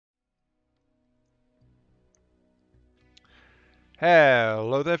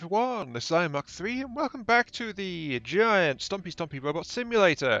Hello there everyone, this is iMark3 and welcome back to the giant Stumpy Robot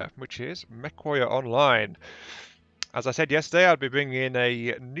Simulator, which is MechWarrior Online. As I said yesterday, I'd be bringing in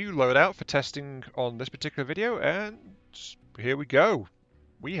a new loadout for testing on this particular video, and here we go.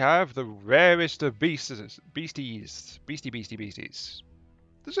 We have the rarest of beasties, the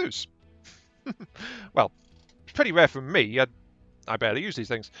Zeus. Well, it's pretty rare for me, I barely use these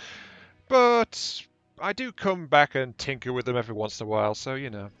things, but I do come back and tinker with them every once in a while, so you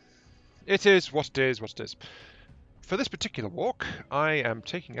know. It is what it is, what it is. For this particular walk, I am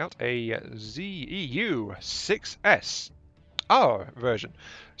taking out a ZEU-6S, our version.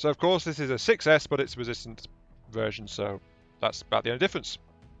 So of course this is a 6S, but it's resistant version, so that's about the only difference.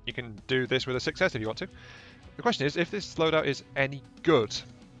 You can do this with a 6S if you want to. The question is if this loadout is any good,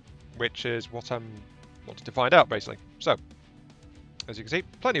 which is what I'm wanting to find out basically. So, as you can see,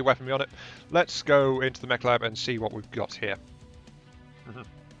 plenty of weaponry on it. Let's go into the mech lab and see what we've got here.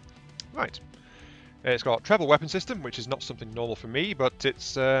 Right. It's got treble weapon system, which is not something normal for me, but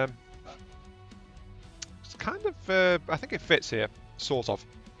it's kind of, I think it fits here, sort of.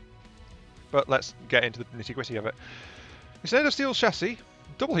 But let's get into the nitty-gritty of it. It's an stainless steel chassis,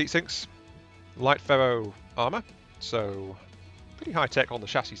 double heat sinks, light ferro armor, so pretty high-tech on the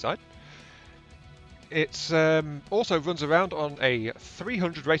chassis side. It also runs around on a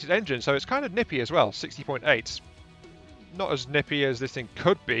 300 rated engine, so it's kind of nippy as well, 60.8. Not as nippy as this thing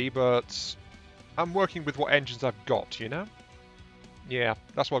could be, but I'm working with what engines I've got, you know? Yeah,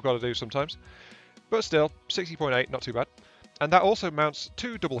 that's what I've got to do sometimes. But still, 60.8, not too bad. And that also mounts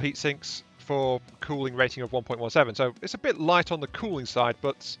two double heat sinks for cooling rating of 1.17, so it's a bit light on the cooling side,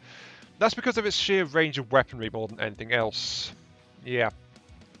 but that's because of its sheer range of weaponry more than anything else. Yeah.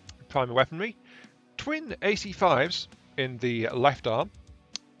 Primary weaponry. Twin AC5s in the left arm,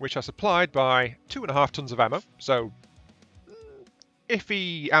 which are supplied by 2.5 tons of ammo, so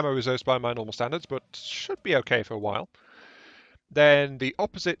iffy ammo reserves by my normal standards, but should be okay for a while. Then the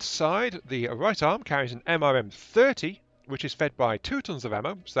opposite side, the right arm, carries an MRM-30, which is fed by 2 tons of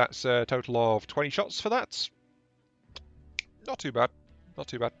ammo, so that's a total of 20 shots for that. Not too bad, not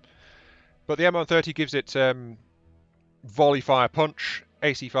too bad. But the MRM-30 gives it volley fire punch.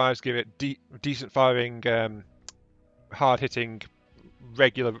 AC5s give it decent firing, hard-hitting,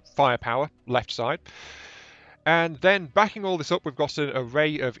 regular firepower, left side. And then backing all this up, we've got an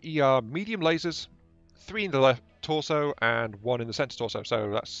array of ER medium lasers, 3 in the left torso and 1 in the center torso.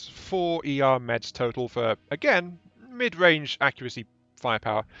 So that's 4 ER meds total for, again, mid-range accuracy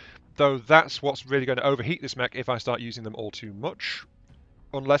firepower. Though that's what's really going to overheat this mech if I start using them all too much.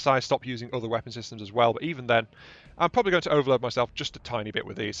 Unless I stop using other weapon systems as well. But even then, I'm probably going to overload myself just a tiny bit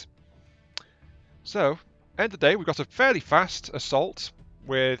with these. So, end of the day, we've got a fairly fast assault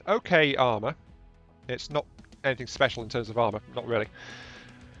with okay armor. It's not anything special in terms of armor, not really.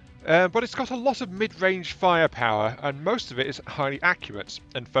 But it's got a lot of mid-range firepower, and most of it is highly accurate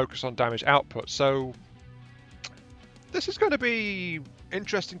and focused on damage output, so this is going to be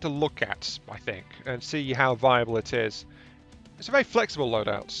interesting to look at, I think, and see how viable it is. It's a very flexible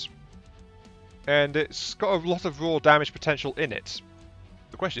loadout, and it's got a lot of raw damage potential in it.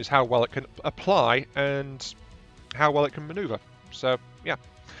 The question is how well it can apply and how well it can maneuver. So, yeah.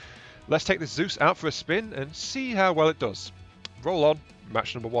 Let's take this Zeus out for a spin and see how well it does. Roll on,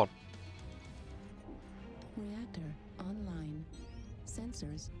 match number 1. Reactor online.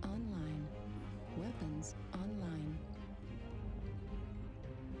 Sensors online. Weapons online.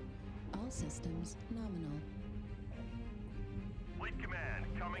 All systems nominal. Fleet command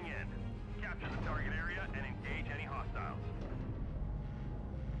coming in. Capture the target area and engage any hostiles.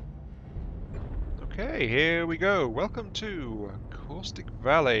 Okay, here we go. Welcome to Caustic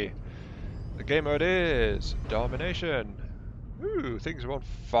Valley. The game mode is Domination. Ooh, things are on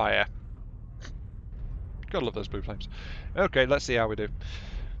fire. Gotta love those blue flames. Okay, let's see how we do.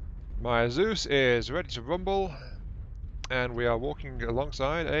 My Zeus is ready to rumble, and we are walking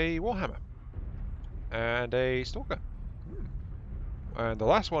alongside a Warhammer and a Stalker. And the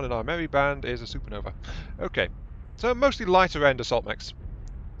last one in our merry band is a Supernova. Okay, so mostly lighter end assault mechs,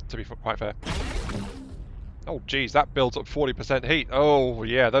 to be quite fair. Oh geez, that builds up 40% heat. Oh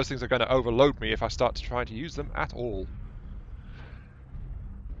yeah, those things are going to overload me if I start to try to use them at all.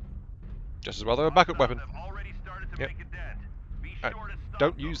 Just as well they're a backup weapon. Yep.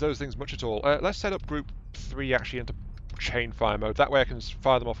 Don't use those things much at all. Let's set up group 3 actually into chain fire mode. That way I can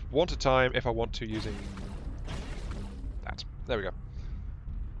fire them off one at a time if I want to using that. There we go.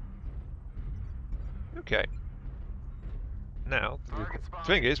 Okay. Now, the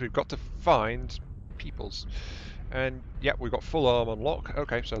thing is we've got to find peoples. And yeah, we've got full arm on lock.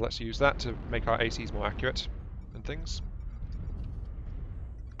 Okay, so let's use that to make our ACs more accurate and things.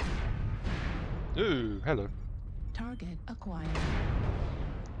 Ooh, hello. Target acquired.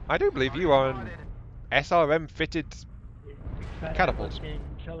 I do believe you are an SRM-fitted catapult. In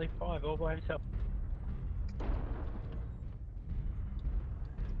Charlie 5 all by himself.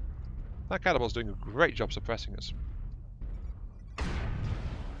 That catapult's doing a great job suppressing us.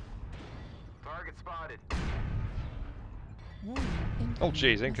 Target spotted. Warning, incoming Oh,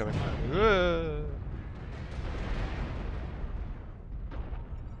 jeez, incoming. missile.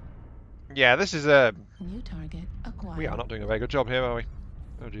 Yeah, this is a... New target acquired. We are not doing a very good job here, are we?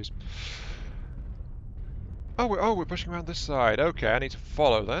 Oh, jeez. Oh, we're pushing around this side. Okay, I need to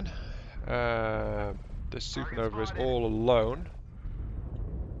follow then. This supernova is all alone.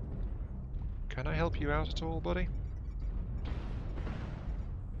 Can I help you out at all, buddy?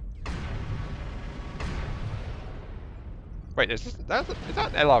 Wait, is that an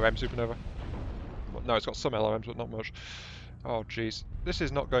LRM supernova? No, it's got some LRMs, but not much. Oh, jeez. This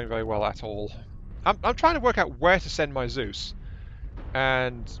is not going very well at all. I'm trying to work out where to send my Zeus.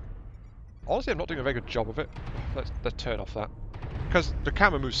 And honestly, I'm not doing a very good job of it. Let's turn off that. Because the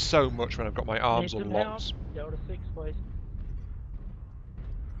camera moves so much when I've got my arms Need some unlocked. help? Delta 6, please.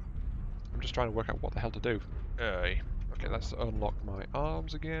 I'm just trying to work out what the hell to do. Okay, let's unlock my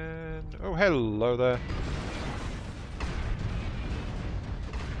arms again. Oh, hello there.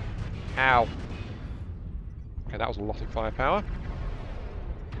 Ow. Okay, that was a lot of firepower.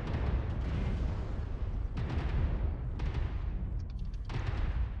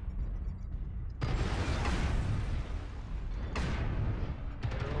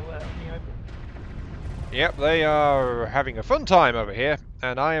 They're all out in the open. Yep, they are having a fun time over here,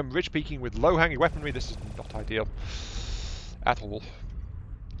 and I am rich peeking with low-hanging weaponry. This is not ideal at all.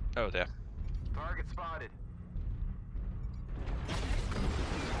 Oh dear. Target spotted.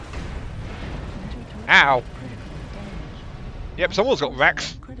 Ow! Critical damage. Yep, someone's got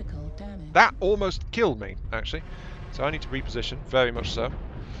wrecks. Critical damage. That almost killed me, actually. So I need to reposition, very much so.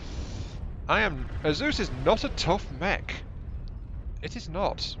 Zeus is not a tough mech. It is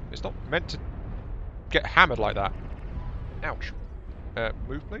not. It's not meant to get hammered like that. Ouch.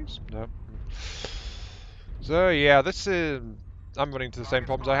 Move, please? No. So, yeah, this is... I'm running into the same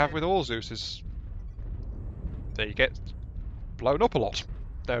problems I have with all Zeuses. They get blown up a lot.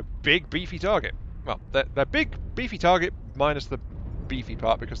 They're a big, beefy target. Well, they're big, beefy target minus the beefy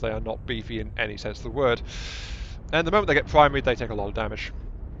part because they are not beefy in any sense of the word. And the moment they get primaried, they take a lot of damage.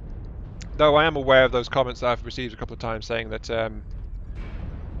 Though I am aware of those comments that I've received a couple of times saying that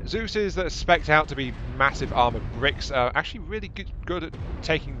Zeuses that are spec'd out to be massive armoured bricks are actually really good at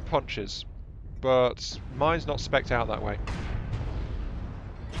taking punches. But mine's not spec'd out that way.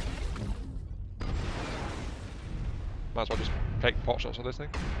 Might as well just take pot shots on this thing.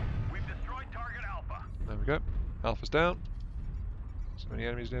 We've destroyed target Alpha. There we go. Alpha's down. So many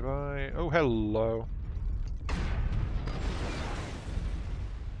enemies nearby. Oh, hello.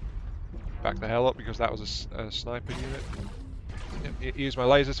 Back the hell up because that was a sniper unit. Yep, use my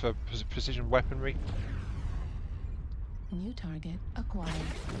lasers for precision weaponry. New target acquired.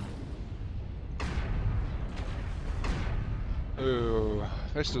 Ooh,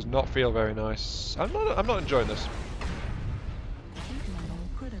 this does not feel very nice. I'm not enjoying this. Heat level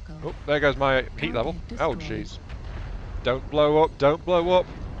critical. Oh, there goes my heat level. Oh, Destroyed. jeez. Don't blow up, don't blow up.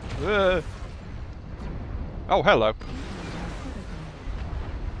 Oh, hello.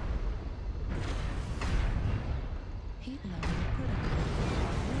 Heat level critical.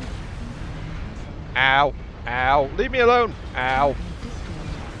 Ow, ow, leave me alone. Ow.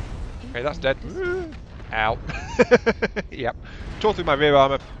 Okay, that's dead. Ow. Yep. Tore through my rear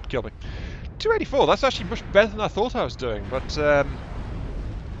armour, killed me. 284, that's actually much better than I thought I was doing, but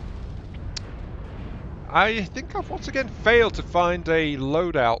I think I've once again failed to find a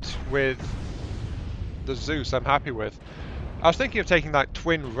loadout with the Zeus I'm happy with. I was thinking of taking like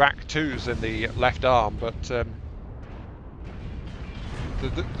twin rack 2s in the left arm, but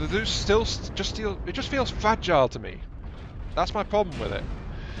the Zeus just feels fragile to me. That's my problem with it.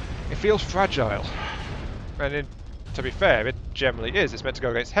 It feels fragile. And to be fair, it generally is. It's meant to go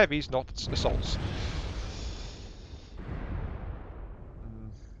against heavies, not assaults.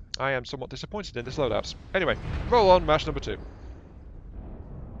 I am somewhat disappointed in this loadout. Anyway, roll on, match number 2.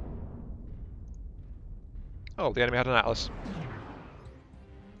 Oh, the enemy had an Atlas.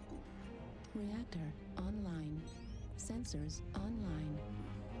 Reactor online. Sensors online.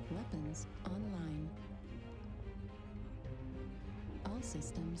 Weapons online. All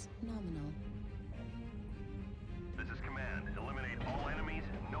systems nominal. This is command. Eliminate all enemies,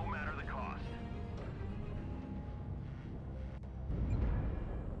 no matter the cost.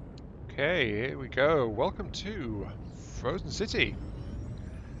 Okay, here we go. Welcome to Frozen City.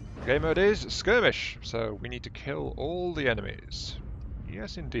 Game mode is skirmish, so we need to kill all the enemies.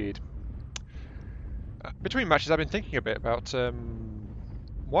 Yes, indeed. Between matches, I've been thinking a bit about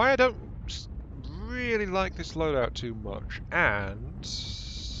why I don't really like this loadout too much, and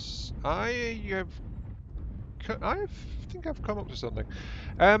I think I've come up with something.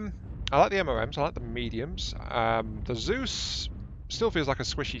 I like the MRMs, I like the mediums. The Zeus still feels like a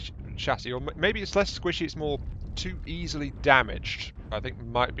squishy chassis, or maybe it's less squishy, it's more too easily damaged. I think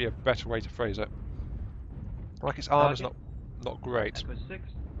might be a better way to phrase it. Like its armor's not great. Echo 6.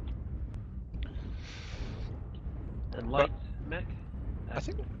 And light mech. I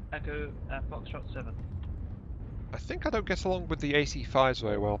think Echo Foxtrot 7. I don't get along with the AC5s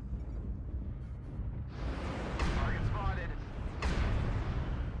very well. Target spotted.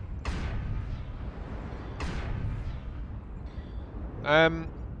 I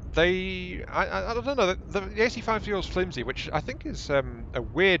don't know. The AC5 feels flimsy, which I think is a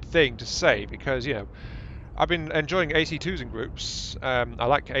weird thing to say because I've been enjoying AC2s in groups. I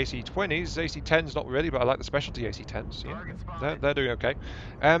like AC20s, AC10s not really, but I like the specialty AC10s. Yeah, they're doing okay.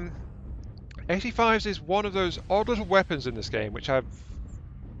 AC5s is one of those odd little weapons in this game, which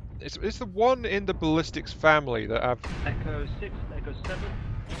it's the one in the ballistics family that Echo 6, Echo 7,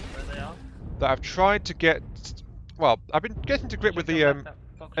 where they are. that I've tried to get. Well, I've been getting to grip with the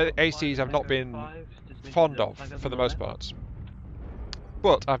ACs I've not been fond of for the most part.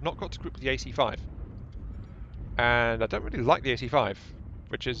 But I've not got to grip with the AC5. And I don't really like the AC5,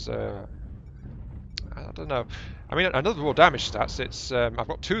 which is, I don't know. I mean, another raw damage stats, it's, I've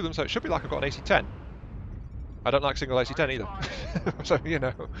got 2 of them, so it should be like I've got an AC10. I don't like single AC10 either. So,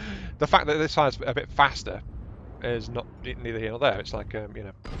 the fact that this side's a bit faster is not neither here nor there. It's like,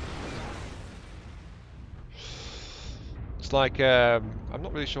 it's like, I'm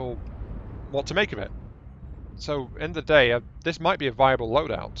not really sure what to make of it. So, end of the day, this might be a viable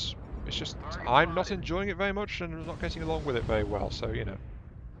loadout. It's just, I'm not enjoying it very much and I'm not getting along with it very well, so,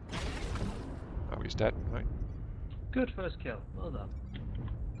 Oh, he's dead, right. Good first kill, well done.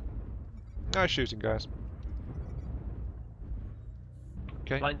 Nice shooting, guys.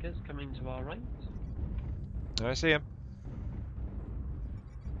 Okay. Flankers coming to our right. I see him.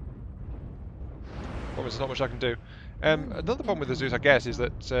 Well, there's not much I can do. Another problem with the Zeus, I guess, is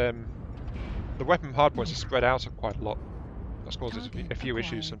that the weapon hardpoints are spread out quite a lot. That's caused a few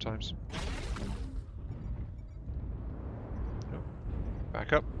issues sometimes. Oh,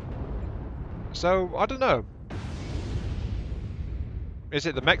 back up. So, I don't know. Is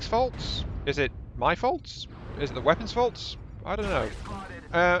it the mech's faults? Is it my faults? Is it the weapon's faults? I don't know.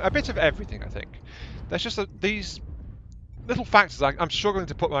 A bit of everything, I think. There's just these little factors I'm struggling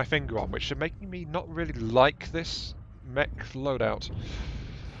to put my finger on, which are making me not really like this mech loadout.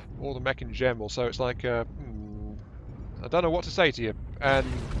 Or the mech in general, so it's like, I don't know what to say to you.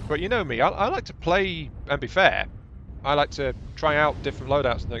 But you know me, I like to play and be fair. I like to try out different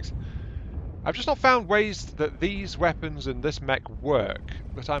loadouts and things. I've just not found ways that these weapons and this mech work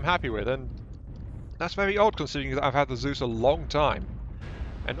that I'm happy with, and that's very odd considering that I've had the Zeus a long time.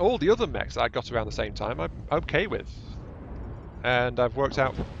 And all the other mechs that I got around the same time I'm okay with. And I've worked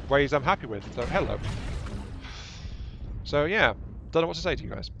out ways I'm happy with, so hello. So yeah, don't know what to say to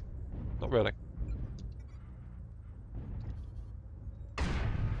you guys. Not really.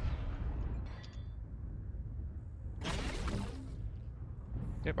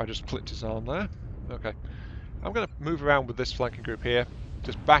 Yep, I just clipped his arm there. Okay. I'm going to move around with this flanking group here.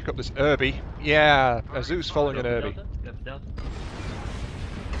 Just back up this Irby. Yeah, a Zeus following an Irby.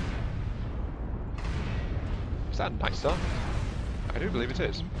 Is that a night star? I do believe it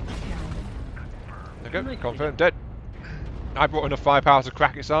is. There we go, confirmed, dead. I brought enough firepower to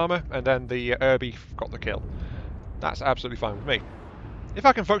crack its armour, and then the Irby got the kill. That's absolutely fine with me. If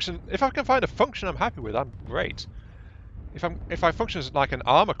I can find a function I'm happy with, I'm great. If I function as like an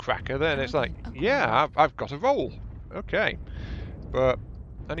armor cracker, then it's like, yeah, I've got a roll. Okay. But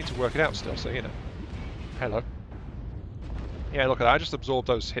I need to work it out still, so Hello. Yeah, look at that. I just absorbed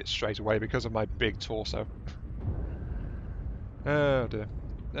those hits straight away because of my big torso. Oh dear.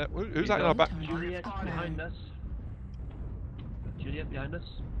 Who's that in our back? Juliet behind us. Juliet behind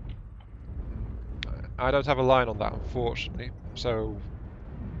us. I don't have a line on that, unfortunately. So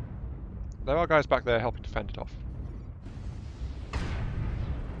there are guys back there helping to fend it off.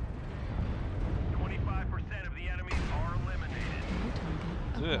 25% of the enemies are eliminated.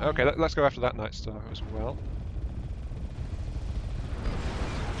 Yeah, okay, let's go after that Night Star as well.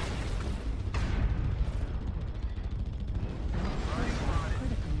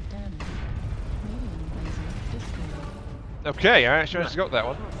 Okay, I actually got that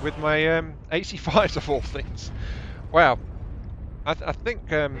one with my AC5s of all things. Wow. I think,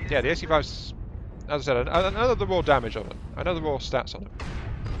 yeah, the AC5's, as I said, I know the raw damage on it. I know the raw stats on it.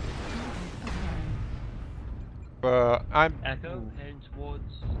 But I'm... Echo, heading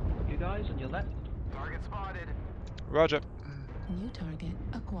towards you guys on your left. Target spotted. Roger. New target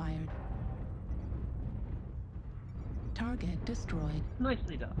acquired. Target destroyed.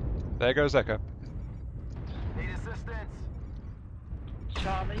 Nicely done. There goes Echo. Need assistance.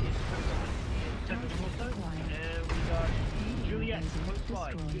 Charlie is second Target also. acquired. And we got Juliet, Laser close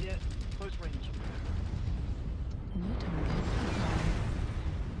line. destroyed. Juliet, close range. New target acquired.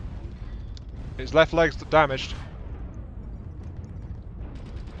 His left leg's damaged.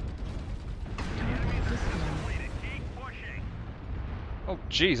 Target destroyed. Keep pushing. Oh,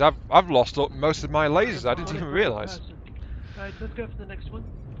 jeez, I've lost most of my lasers. I didn't even realise. Alright, let's go for the next one.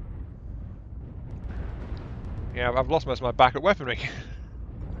 Yeah, I've lost most of my backup weaponry.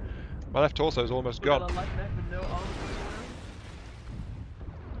 My left torso is almost We got gone. a light mech with no armor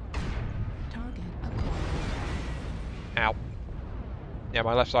going Target acquired. Ow. Yeah,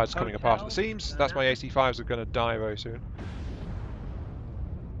 my left side's coming apart at the Hotel, seams. That's my AC5s are going to die very soon.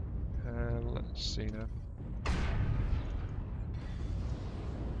 Let's see now.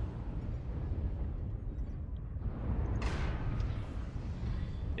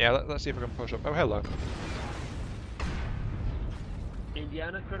 Yeah, let's see if I can push up. Oh, hello. around.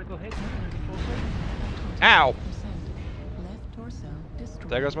 Indiana, critical hit. Ow! 20%. Left torso destroyed.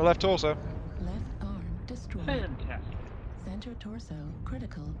 There goes my left torso. Left arm destroyed. Fantastic. Center torso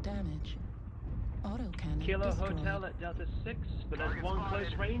critical damage. Autocannon Kilo destroyed. Hotel at Delta 6, but as one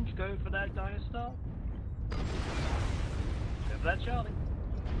close range, go for that dire star. Go for that Charlie.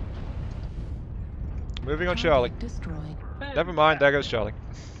 Moving on, Target Charlie. destroyed. Never mind, there goes Charlie.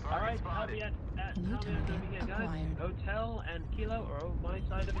 Alright, how we at New how we target over here, guys? acquired. Hotel and Kilo are on my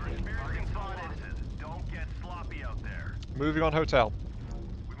side of the game. Target spotted. Don't get sloppy out there. Moving on, hotel.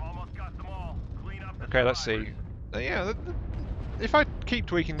 We've almost got them all. Clean up the Okay, let's see. survivors. Yeah, if I keep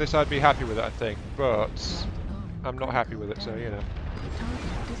tweaking this, I'd be happy with it, I think. But Right arm I'm not happy critical with it, so you know. damage.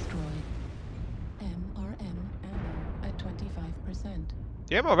 Target destroyed. MRM ammo at 25%.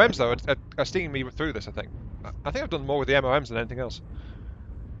 The MRMs, though, are stinging me through this, I think. I think I've done more with the MRMs than anything else.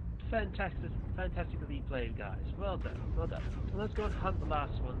 Fantastically played, guys. Well done, well done. Well, let's go and hunt the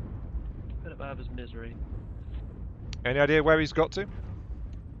last one. Bit of Ava's misery. Any idea where he's got to?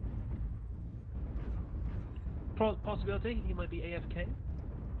 Possibility, he might be AFK.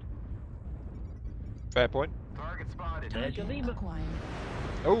 Fair point. Target spotted. There's your Target Lima. acquired.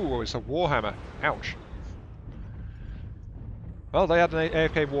 Oh, it's a Warhammer. Ouch. Well, they had an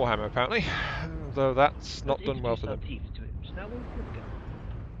AFK Warhammer, apparently. Though that's not Let's done well for them. introduce our teeth to him. Shall we? Let's go.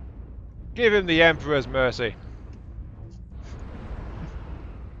 Give him the Emperor's mercy.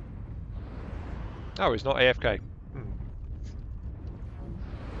 Oh, he's not AFK.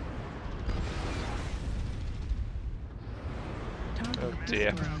 Target Oh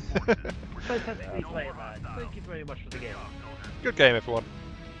dear. destroyed. Fantastically played, lads. Thank you very much for the game. Good game, everyone.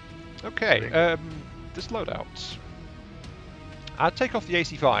 Okay, this loadout. I'd take off the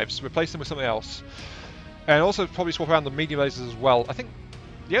AC5s, replace them with something else, and also probably swap around the medium lasers as well. I think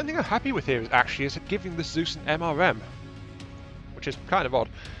the only thing I'm happy with here is actually giving the Zeus an MRM, which is kind of odd.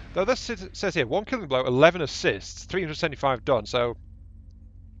 Though this says here, 1 killing blow, 11 assists, 375 done, so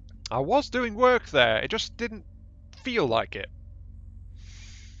I was doing work there, it just didn't feel like it.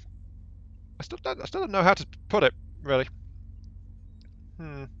 I still don't know how to put it, really.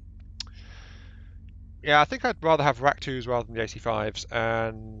 Yeah, I think I'd rather have Rack 2s rather than the AC5s,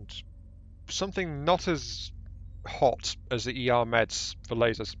 and something not as hot as the ER meds for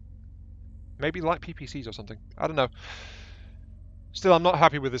lasers. Maybe light PPCs or something. I don't know. Still, I'm not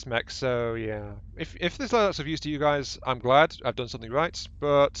happy with this mech, so yeah. If this loadout's of use to you guys, I'm glad. I've done something right,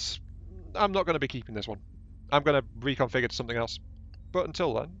 but I'm not going to be keeping this one. I'm going to reconfigure to something else. But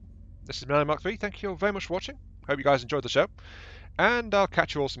until then, this has been Mark 3. Thank you all very much for watching. Hope you guys enjoyed the show, and I'll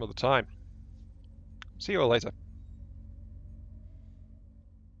catch you all some other time. See you all later.